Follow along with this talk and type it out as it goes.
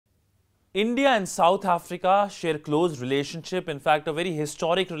India and South Africa share close relationship, in fact a very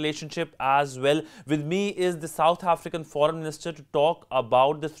historic relationship as well. With me is the South African Foreign Minister to talk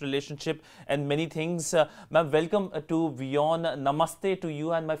about this relationship and many things. Ma'am, welcome to WION. Namaste to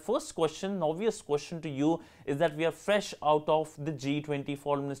you. And my first question, obvious question to you is that we are fresh out of the G20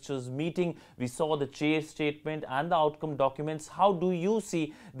 Foreign Ministers meeting. We saw the chair statement and the outcome documents. How do you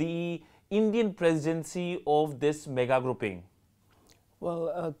see the Indian presidency of this mega grouping?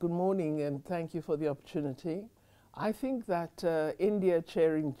 Well, good morning and thank you for the opportunity. I think that India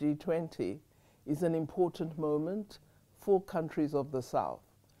chairing G20 is an important moment for countries of the South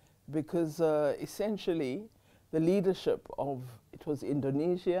because essentially the leadership of, it was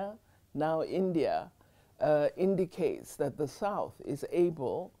Indonesia, now India, indicates that the South is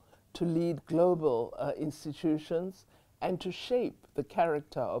able to lead global institutions and to shape the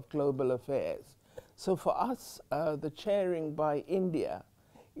character of global affairs. So for us, the chairing by India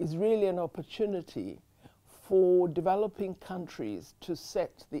is really an opportunity for developing countries to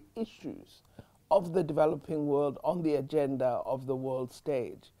set the issues of the developing world on the agenda of the world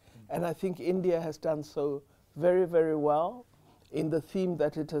stage. And I think India has done so very, very well in the theme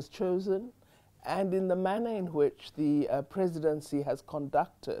that it has chosen and in the manner in which the presidency has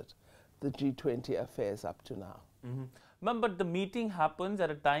conducted the G20 affairs up to now. Ma'am, but the meeting happens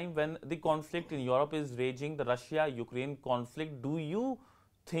at a time when the conflict in Europe is raging, the Russia-Ukraine conflict. Do you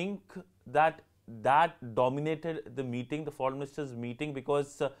think that that dominated the meeting, the foreign ministers' meeting,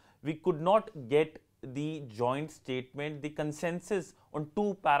 because we could not get the joint statement, the consensus on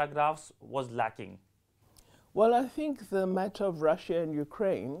 2 paragraphs was lacking? Well, I think the matter of Russia and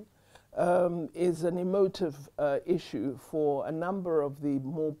Ukraine is an emotive issue for a number of the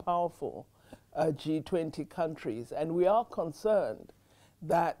more powerful G20 countries, and we are concerned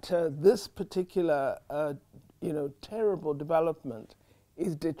that this particular terrible development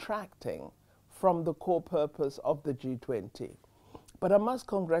is detracting from the core purpose of the G20. But I must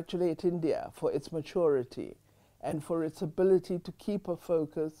congratulate India for its maturity and for its ability to keep a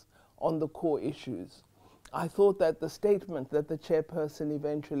focus on the core issues. I thought that the statement that the chairperson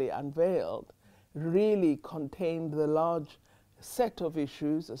eventually unveiled really contained the large set of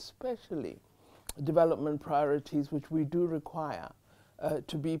issues, especially development priorities, which we do require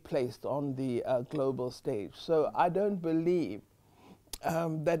to be placed on the global stage. So I don't believe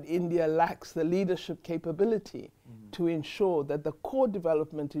that India lacks the leadership capability to ensure that the core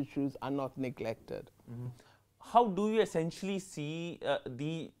development issues are not neglected. How do you essentially see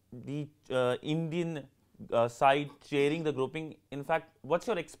the Indian side chairing the grouping? In fact, what's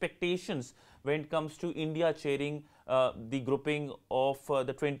your expectations when it comes to India chairing the grouping of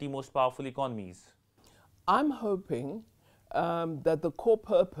the 20 most powerful economies? I'm hoping that the core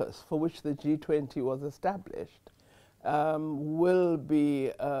purpose for which the G20 was established will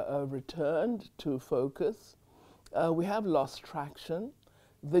be returned to focus. We have lost traction.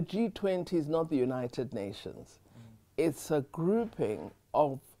 The G20 is not the United Nations. It's a grouping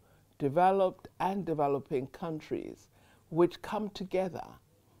of developed and developing countries which come together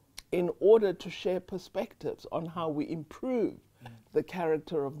in order to share perspectives on how we improve the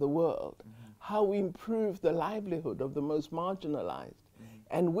character of the world, how we improve the livelihood of the most marginalized,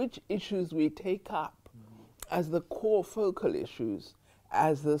 and which issues we take up as the core focal issues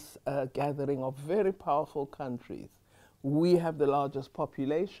as this gathering of very powerful countries. We have the largest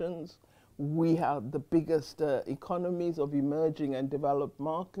populations, we have the biggest economies of emerging and developed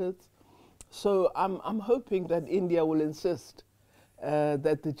markets. So I'm hoping that India will insist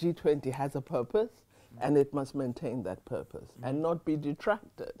that the G20 has a purpose and it must maintain that purpose and not be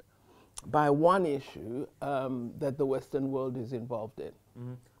detracted by one issue that the Western world is involved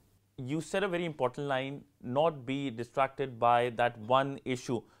in. You said a very important line, not be distracted by that one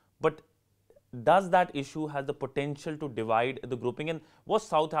issue. But does that issue have the potential to divide the grouping? And was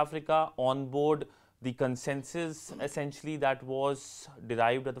South Africa on board the consensus essentially that was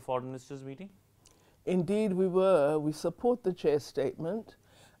derived at the foreign ministers meeting? Indeed, we were. We support the chair's statement.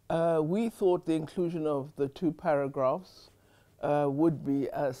 We thought the inclusion of the 2 paragraphs would be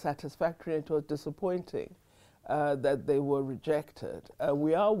satisfactory. It was disappointing that they were rejected.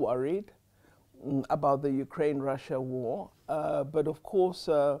 We are worried about the Ukraine-Russia war, but of course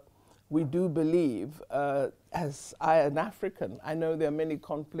we do believe, as an African, I know there are many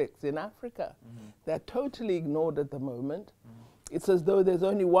conflicts in Africa. They're totally ignored at the moment. It's as though there's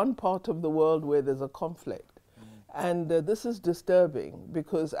only one part of the world where there's a conflict. And this is disturbing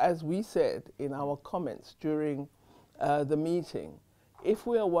because, as we said in our comments during the meeting, if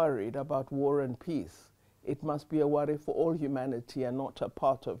we are worried about war and peace, it must be a worry for all humanity and not a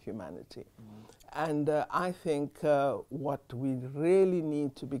part of humanity. And I think what we really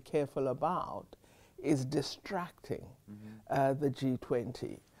need to be careful about is distracting the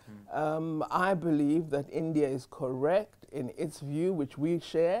G20. I believe that India is correct in its view, which we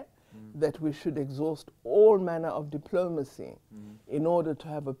share, that we should exhaust all manner of diplomacy in order to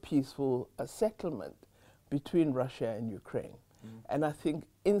have a peaceful settlement between Russia and Ukraine. And I think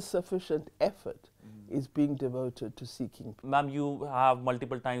insufficient effort is being devoted to seeking peace. Ma'am, you have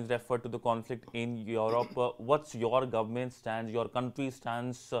multiple times referred to the conflict in Europe. What's your government stance, your country's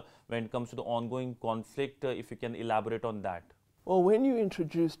stance when it comes to the ongoing conflict? If you can elaborate on that. Well, when you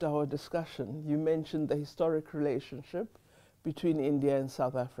introduced our discussion, you mentioned the historic relationship between India and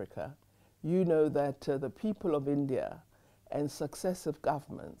South Africa. You know that the people of India and successive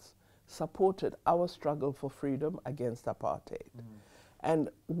governments supported our struggle for freedom against apartheid. And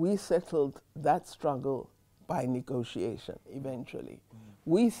we settled that struggle by negotiation eventually.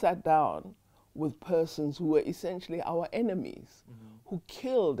 We sat down with persons who were essentially our enemies, who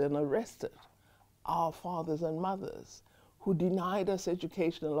killed and arrested our fathers and mothers, who denied us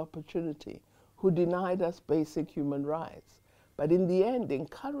educational opportunity, who denied us basic human rights. But in the end,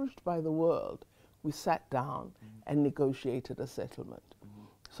 encouraged by the world, we sat down and negotiated a settlement.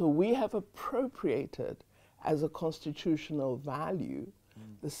 So we have appropriated as a constitutional value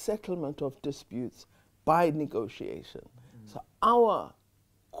the settlement of disputes by negotiation. So our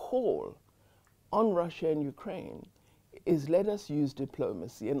call on Russia and Ukraine is let us use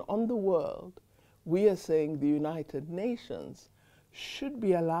diplomacy. And on the world, we are saying the United Nations should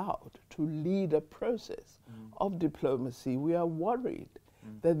be allowed to lead a process of diplomacy. We are worried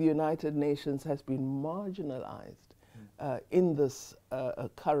that the United Nations has been marginalized in this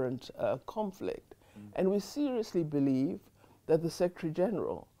current conflict. And we seriously believe that the Secretary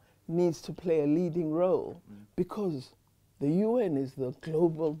General needs to play a leading role because the UN is the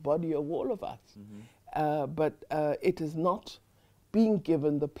global body of all of us. But it is not being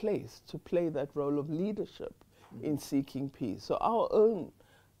given the place to play that role of leadership in seeking peace. So our own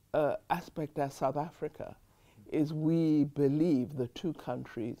aspect as South Africa is we believe the two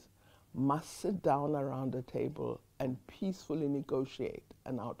countries must sit down around a table and peacefully negotiate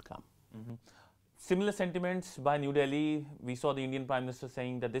an outcome. Similar sentiments by New Delhi. We saw the Indian Prime Minister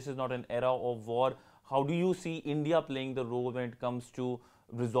saying that this is not an era of war. How do you see India playing the role when it comes to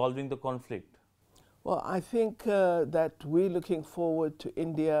resolving the conflict? Well, I think that we're looking forward to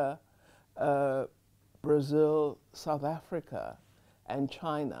India, Brazil, South Africa, and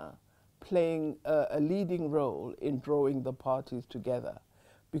China playing a leading role in drawing the parties together,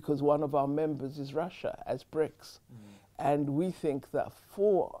 because one of our members is Russia as BRICS. And we think that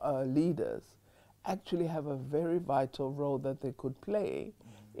four leaders actually have a very vital role that they could play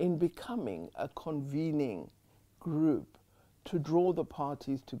in becoming a convening group to draw the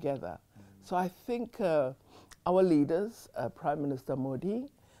parties together. So I think our leaders, Prime Minister Modi,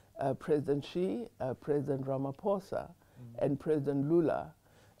 President Xi, President Ramaphosa, and President Lula,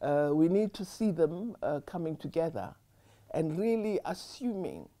 we need to see them coming together and really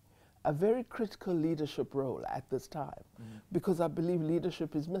assuming a very critical leadership role at this time, because I believe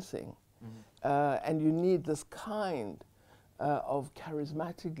leadership is missing. And you need this kind of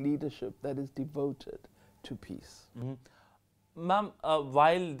charismatic leadership that is devoted to peace. Ma'am,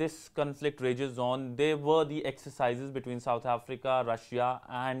 while this conflict rages on, there were the exercises between South Africa, Russia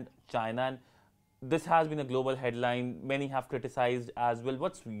and China. And this has been a global headline. Many have criticized as well.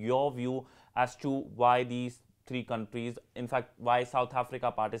 What's your view as to why these three countries, in fact, why South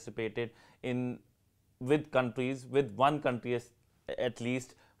Africa participated in with one country at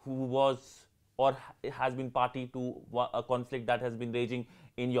least, who was or has been party to a conflict that has been raging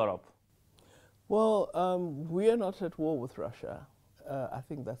in Europe? Well, we are not at war with Russia. I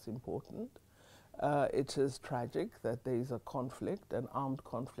think that's important. It is tragic that there is a conflict, an armed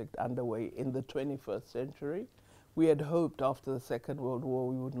conflict underway in the 21st century. We had hoped after the Second World War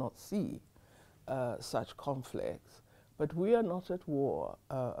we would not see such conflicts. But we are not at war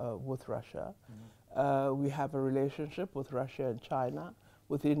with Russia. We have a relationship with Russia and China,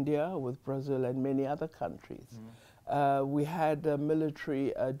 with India, with Brazil and many other countries. We had a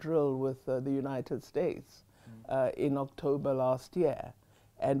military drill with the United States in October last year,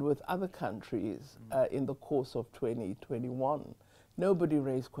 and with other countries in the course of 2021. Nobody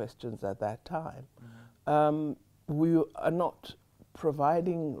raised questions at that time. We are not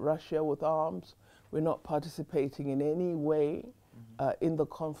providing Russia with arms. We're not participating in any way in the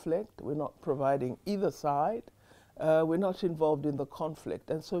conflict. We're not providing either side. We're not involved in the conflict.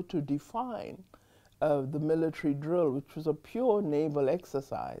 And so to define the military drill, which was a pure naval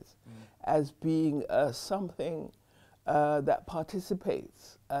exercise, as being something that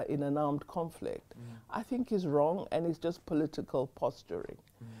participates in an armed conflict, I think is wrong, and is just political posturing.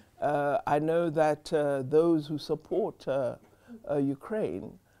 I know that those who support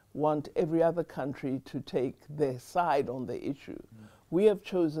Ukraine want every other country to take their side on the issue. We have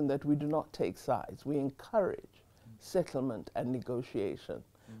chosen that we do not take sides. We encourage settlement and negotiation.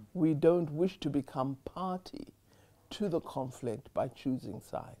 We don't wish to become party to the conflict by choosing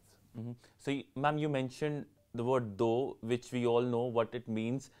sides. So, ma'am, you mentioned the word though, which we all know what it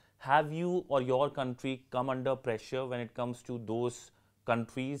means. Have you or your country come under pressure when it comes to those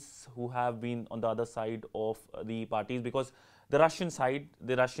countries who have been on the other side of the parties? Because the Russian side,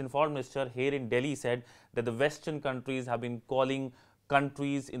 the Russian foreign minister here in Delhi said that the Western countries have been calling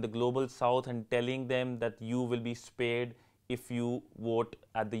countries in the global south and telling them that you will be spared if you vote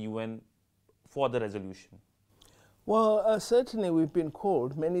at the UN for the resolution. Well, certainly we've been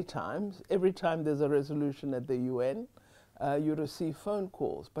called many times. Every time there's a resolution at the UN, you receive phone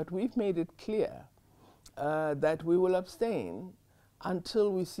calls. But we've made it clear that we will abstain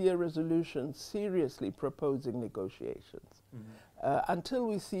until we see a resolution seriously proposing negotiations. Until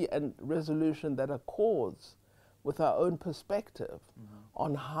we see a resolution that accords with our own perspective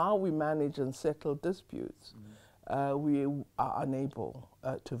on how we manage and settle disputes, we are unable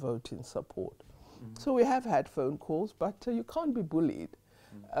to vote in support. So we have had phone calls, but you can't be bullied.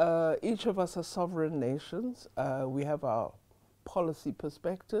 Each of us are sovereign nations. We have our policy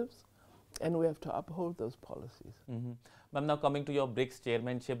perspectives, and we have to uphold those policies. Ma'am, now coming to your BRICS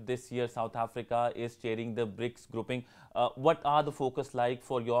chairmanship, this year South Africa is chairing the BRICS grouping. What are the focus like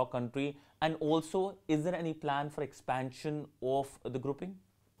for your country? And also, is there any plan for expansion of the grouping?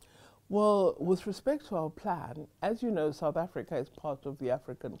 Well, with respect to our plan, as you know, South Africa is part of the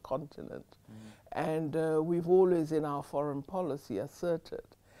African continent. And we've always in our foreign policy asserted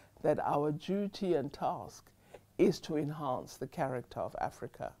that our duty and task is to enhance the character of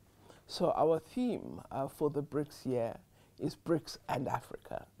Africa. So our theme for the BRICS year is BRICS and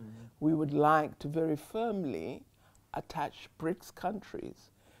Africa. We would like to very firmly attach BRICS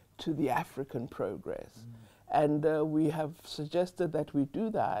countries to the African progress. And we have suggested that we do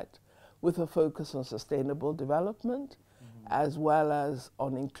that with a focus on sustainable development as well as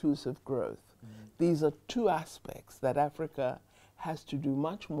on inclusive growth. These are two aspects that Africa has to do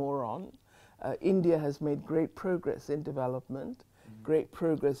much more on. India has made great progress in development, great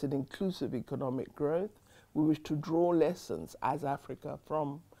progress in inclusive economic growth. We wish to draw lessons as Africa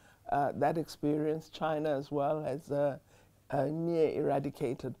from that experience. China as well has near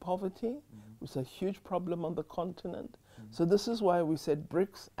eradicated poverty, which is a huge problem on the continent. So this is why we said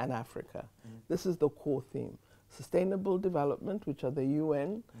BRICS and Africa. This is the core theme. Sustainable development, which are the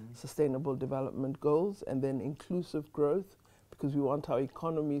UN Sustainable Development Goals, and then inclusive growth, because we want our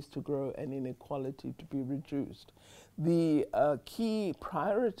economies to grow and inequality to be reduced. The key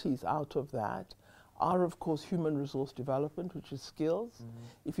priorities out of that are, of course, human resource development, which is skills.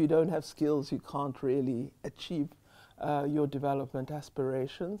 If you don't have skills, you can't really achieve your development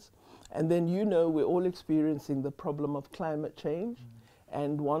aspirations. And then, you know, we're all experiencing the problem of climate change.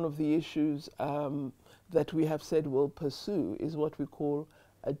 And one of the issues that we have said we'll pursue is what we call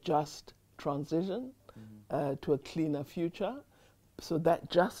a just transition to a cleaner future. So that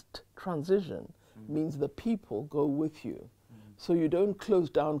just transition means the people go with you. So you don't close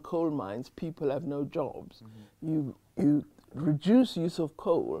down coal mines, people have no jobs. You reduce use of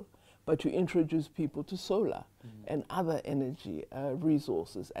coal, but you introduce people to solar and other energy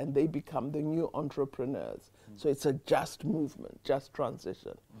resources, and they become the new entrepreneurs. So it's a just movement, just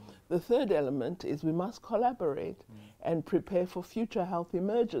transition. The third element is we must collaborate and prepare for future health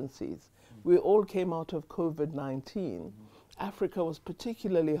emergencies. We all came out of COVID-19. Africa was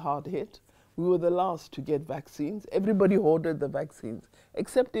particularly hard hit. We were the last to get vaccines. Everybody ordered the vaccines,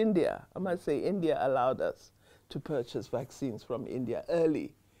 except India. I must say India allowed us to purchase vaccines from India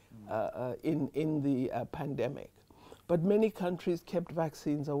early in the pandemic. But many countries kept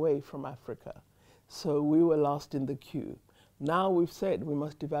vaccines away from Africa. So we were last in the queue. Now we've said we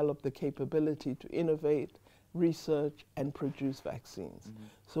must develop the capability to innovate, research, and produce vaccines.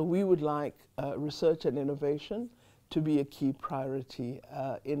 So we would like research and innovation to be a key priority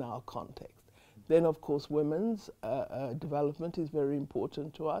in our context. Then, of course, women's development is very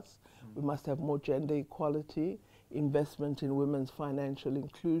important to us. We must have more gender equality, investment in women's financial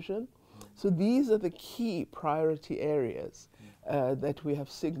inclusion. So these are the key priority areas that we have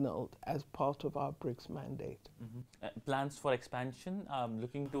signaled as part of our BRICS mandate. Plans for expansion,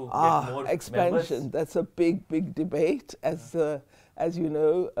 looking to get more expansion, members? That's a big, big debate. As you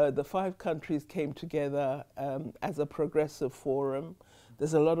know, the 5 countries came together as a progressive forum.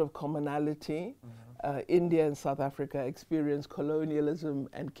 There's a lot of commonality. India and South Africa experienced colonialism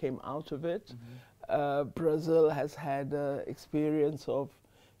and came out of it. Brazil has had experience of,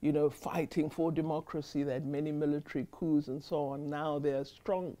 you know, fighting for democracy. They had many military coups and so on. Now they're a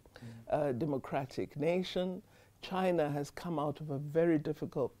strong democratic nation. China has come out of a very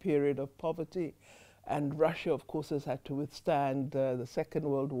difficult period of poverty. And Russia, of course, has had to withstand the Second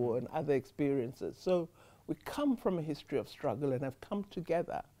World War and other experiences. So we come from a history of struggle and have come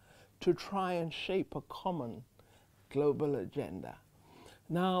together to try and shape a common global agenda.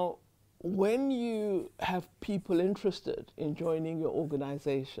 Now, when you have people interested in joining your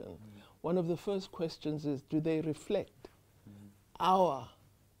organization, one of the first questions is, do they reflect our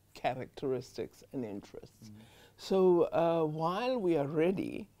characteristics and interests? So while we are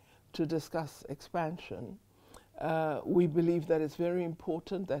ready to discuss expansion, we believe that it's very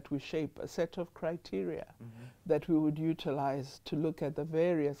important that we shape a set of criteria that we would utilize to look at the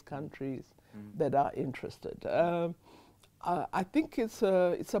various countries that are interested. I think it's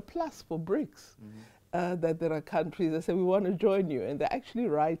a plus for BRICS that there are countries that say, we want to join you, and they're actually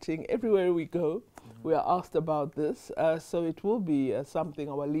writing everywhere we go. We are asked about this, so it will be something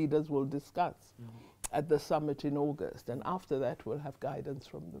our leaders will discuss at the summit in August, and after that we'll have guidance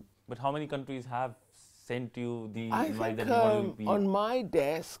from them. But how many countries have sent you the I invite that think you want to be? on my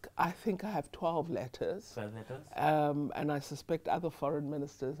desk, I think I have 12 letters. 12 letters? And I suspect other foreign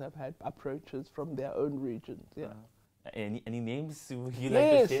ministers have had approaches from their own regions. Yeah. Any names you like to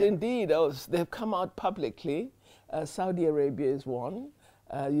share? Yes, indeed. They've come out publicly. Saudi Arabia is one,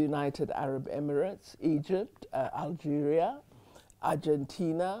 United Arab Emirates, Egypt, Algeria,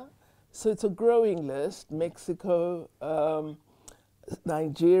 Argentina. So it's a growing list. Mexico,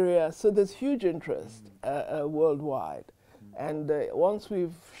 Nigeria. So there's huge interest worldwide. And once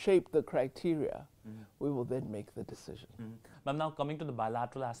we've shaped the criteria, we will then make the decision. Ma'am, now coming to the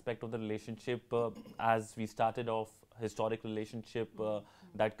bilateral aspect of the relationship, as we started off, historic relationship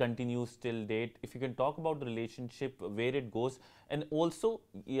that continues till date. If you can talk about the relationship, where it goes, and also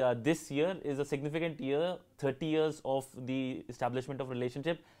this year is a significant year, 30 years of the establishment of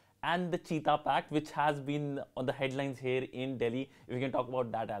relationship, and the Cheetah Pact, which has been on the headlines here in Delhi. If you can talk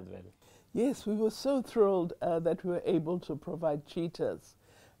about that as well. Yes, we were so thrilled that we were able to provide cheetahs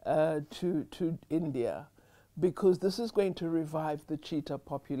to India, because this is going to revive the cheetah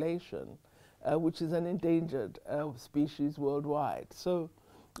population, which is an endangered species worldwide. So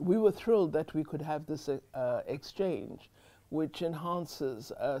we were thrilled that we could have this exchange, which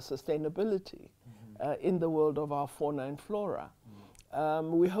enhances sustainability in the world of our fauna and flora.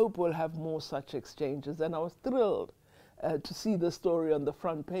 We hope we'll have more such exchanges, and I was thrilled to see the story on the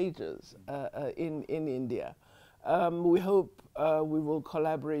front pages in India. We hope we will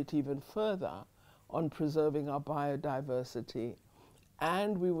collaborate even further on preserving our biodiversity,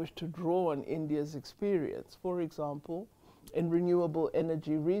 and we wish to draw on India's experience, for example, in renewable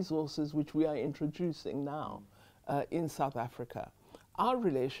energy resources, which we are introducing now in South Africa. Our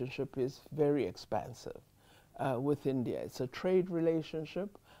relationship is very expansive with India. It's a trade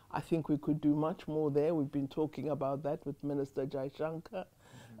relationship. I think we could do much more there. We've been talking about that with Minister Jaishankar.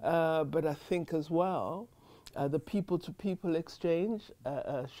 But I think as well, the people-to-people exchange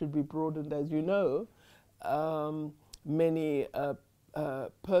should be broadened. As you know, many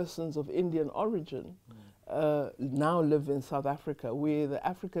persons of Indian origin now live in South Africa. We're the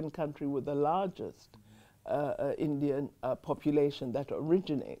African country with the largest Indian population that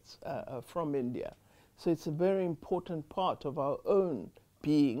originates from India. So it's a very important part of our own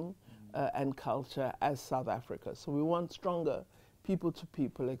being and culture as South Africa. So we want stronger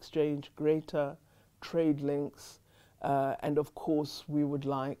people-to-people exchange, greater trade links, and of course we would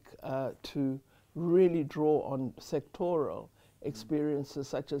like to really draw on sectoral experiences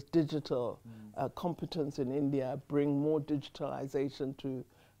such as digital competence in India, bring more digitalization to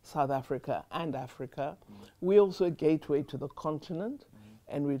South Africa and Africa. We're also a gateway to the continent,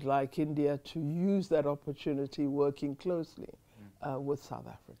 and we'd like India to use that opportunity working closely with South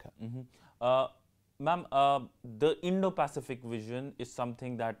Africa. Ma'am, the Indo-Pacific vision is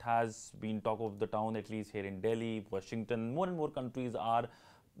something that has been talk of the town, at least here in Delhi, Washington. More and more countries are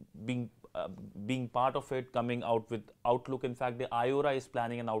being part of it, coming out with outlook. In fact, the IORA is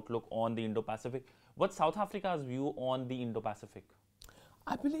planning an outlook on the Indo-Pacific. What's South Africa's view on the Indo-Pacific?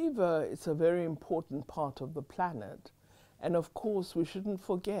 I believe it's a very important part of the planet. And of course, we shouldn't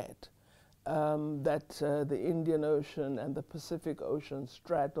forget that the Indian Ocean and the Pacific Ocean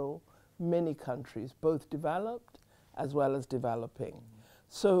straddle many countries, both developed as well as developing.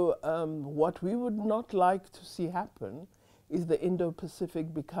 So what we would not like to see happen is the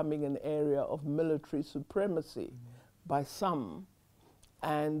Indo-Pacific becoming an area of military supremacy by some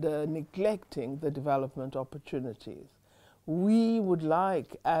and neglecting the development opportunities. We would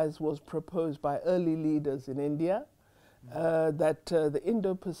like, as was proposed by early leaders in India, that the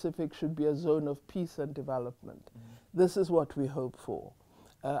Indo-Pacific should be a zone of peace and development. This is what we hope for.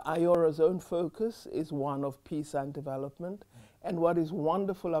 IORA's own focus is one of peace and development, and what is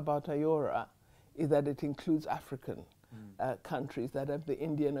wonderful about IORA is that it includes African countries that have the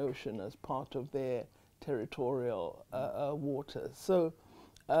Indian Ocean as part of their territorial waters. So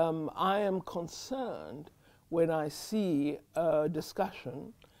I am concerned when I see a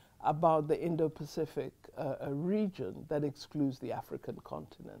discussion about the Indo-Pacific region that excludes the African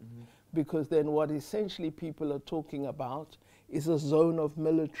continent. Because then what essentially people are talking about is a zone of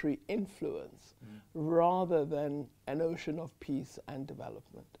military influence rather than an ocean of peace and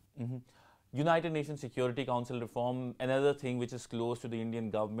development. United Nations Security Council reform, another thing which is close to the Indian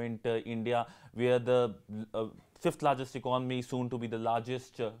government. India, we are the fifth largest economy, soon to be the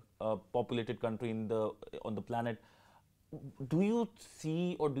largest populated country on the planet. Do you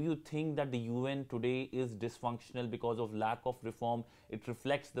see or do you think that the UN today is dysfunctional because of lack of reform? It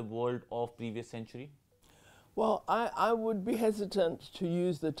reflects the world of previous century? Well, I would be hesitant to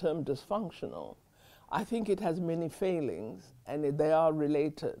use the term dysfunctional. I think it has many failings, and they are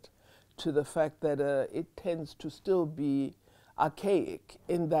related to the fact that it tends to still be archaic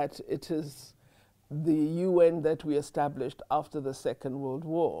in that it is the UN that we established after the Second World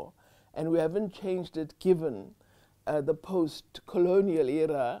War, and we haven't changed it given the post-colonial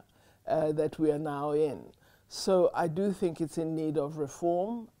era that we are now in. So I do think it's in need of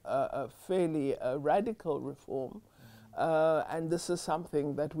reform, a fairly radical reform, and this is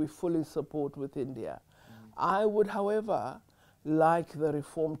something that we fully support with India. I would, however, like the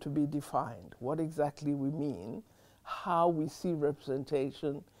reform to be defined, what exactly we mean, how we see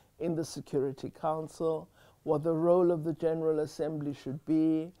representation in the Security Council, what the role of the General Assembly should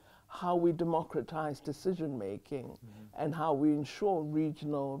be, how we democratize decision-making, and how we ensure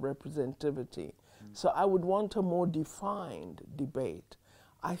regional representativity. So I would want a more defined debate.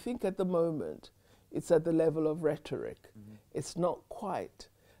 I think at the moment it's at the level of rhetoric. It's not quite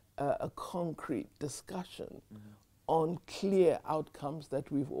a concrete discussion on clear outcomes that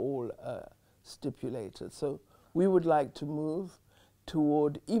we've all stipulated. So we would like to move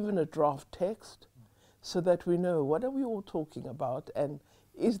toward even a draft text so that we know what are we all talking about, and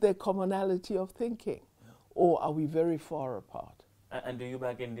is there commonality of thinking, or are we very far apart? And do you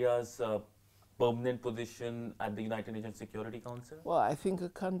back India's permanent position at the United Nations Security Council? Well, I think a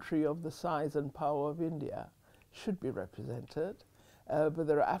country of the size and power of India should be represented, but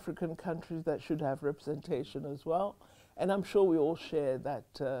there are African countries that should have representation as well, and I'm sure we all share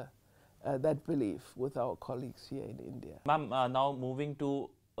that belief with our colleagues here in India. Ma'am, now moving to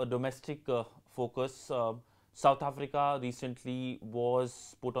a domestic focus, South Africa recently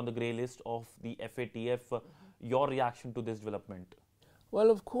was put on the grey list of the FATF. Your reaction to this development? Well,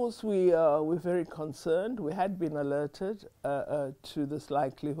 of course, we're very concerned. We had been alerted to this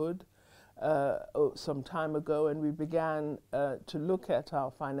likelihood some time ago, and we began to look at our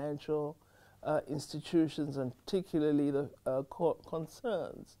financial institutions, and particularly the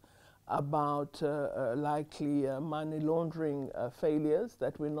concerns about likely money laundering failures,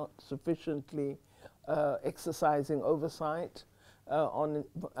 that we're not sufficiently exercising oversight on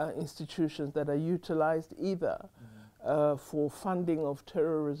institutions that are utilized either for funding of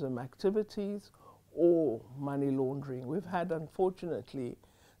terrorism activities or money laundering. We've had, unfortunately,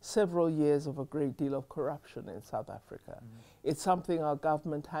 several years of a great deal of corruption in South Africa. It's something our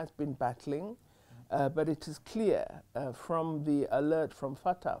government has been battling, but it is clear from the alert from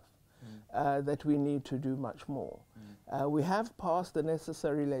FATF that we need to do much more. We have passed the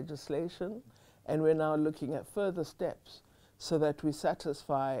necessary legislation, and we're now looking at further steps so that we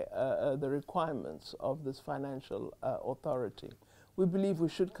satisfy the requirements of this financial authority. We believe we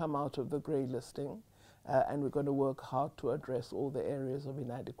should come out of the grey listing, and we're going to work hard to address all the areas of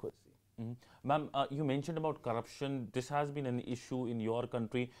inadequacy. Ma'am, you mentioned about corruption. This has been an issue in your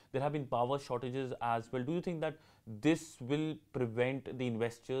country. There have been power shortages as well. Do you think that this will prevent the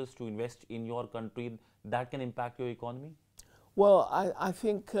investors to invest in your country? That can impact your economy? Well, I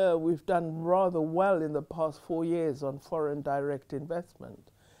think we've done rather well in the past 4 years on foreign direct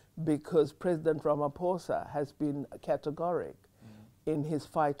investment, because President Ramaphosa has been categoric in his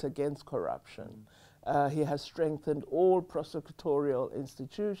fight against corruption. He has strengthened all prosecutorial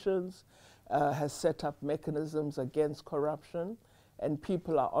institutions, has set up mechanisms against corruption, and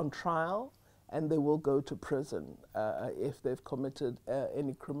people are on trial and they will go to prison if they've committed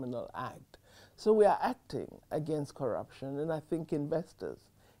any criminal act. So we are acting against corruption, and I think investors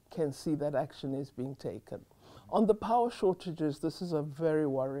can see that action is being taken. On the power shortages, this is a very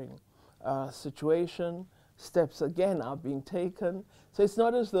worrying situation. Steps again are being taken. So it's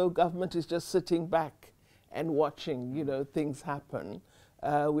not as though government is just sitting back and watching, you know, things happen.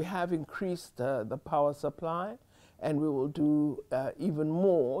 We have increased the power supply, and we will do even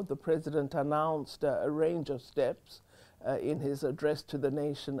more. The President announced a range of steps in his address to the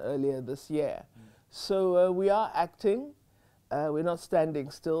nation earlier this year. So we are acting. We're not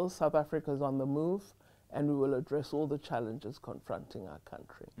standing still. South Africa is on the move, and we will address all the challenges confronting our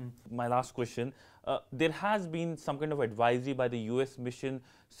country. My last question. There has been some kind of advisory by the US mission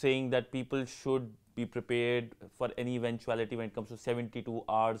saying that people should be prepared for any eventuality when it comes to 72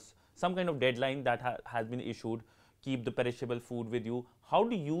 hours, some kind of deadline that has been issued, keep the perishable food with you. How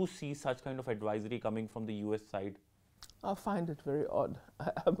do you see such kind of advisory coming from the US side? I find it very odd.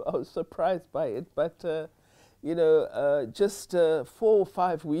 I was surprised by it, but you know, just 4 or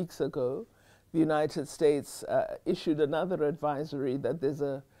 5 weeks ago, the United States issued another advisory that there's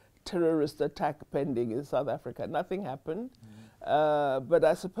a terrorist attack pending in South Africa. Nothing happened, but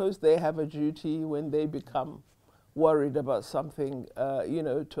I suppose they have a duty when they become worried about something, you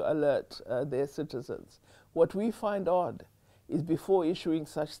know, to alert their citizens. What we find odd is before issuing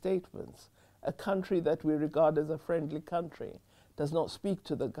such statements, a country that we regard as a friendly country does not speak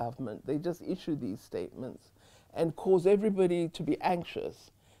to the government. They just issue these statements and cause everybody to be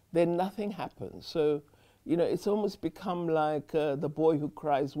anxious. Then nothing happens. So, you know, it's almost become like the boy who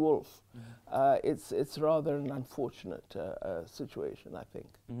cries wolf. It's rather an unfortunate situation, I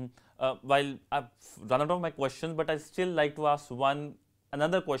think. While I've run out of my questions, but I still like to ask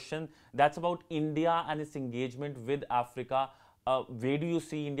another question. That's about India and its engagement with Africa. Where do you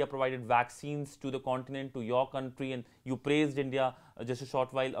see India provided vaccines to the continent, to your country, and you praised India just a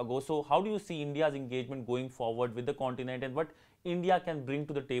short while ago. So how do you see India's engagement going forward with the continent, and what India can bring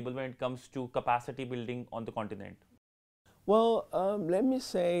to the table when it comes to capacity building on the continent? Well, let me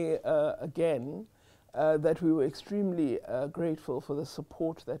say again that we were extremely grateful for the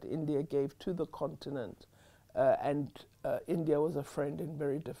support that India gave to the continent, and India was a friend in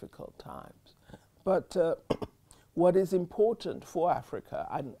very difficult times. But what is important for Africa,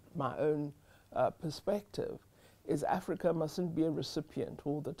 and my own perspective, is Africa mustn't be a recipient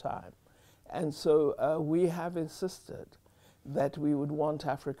all the time. And so we have insisted that we would want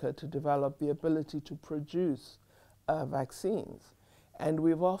Africa to develop the ability to produce vaccines. And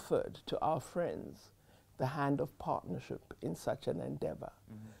we've offered to our friends the hand of partnership in such an endeavor.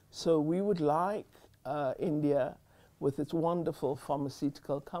 So we would like India, with its wonderful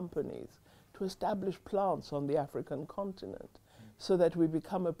pharmaceutical companies, to establish plants on the African continent so that we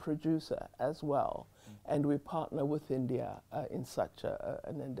become a producer as well, and we partner with India in such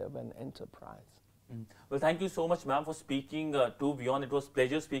an endeavor and enterprise. Well, thank you so much, ma'am, for speaking to WION. It was a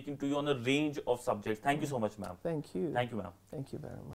pleasure speaking to you on a range of subjects. Thank you so much, ma'am. Thank you. Thank you, ma'am. Thank you very much.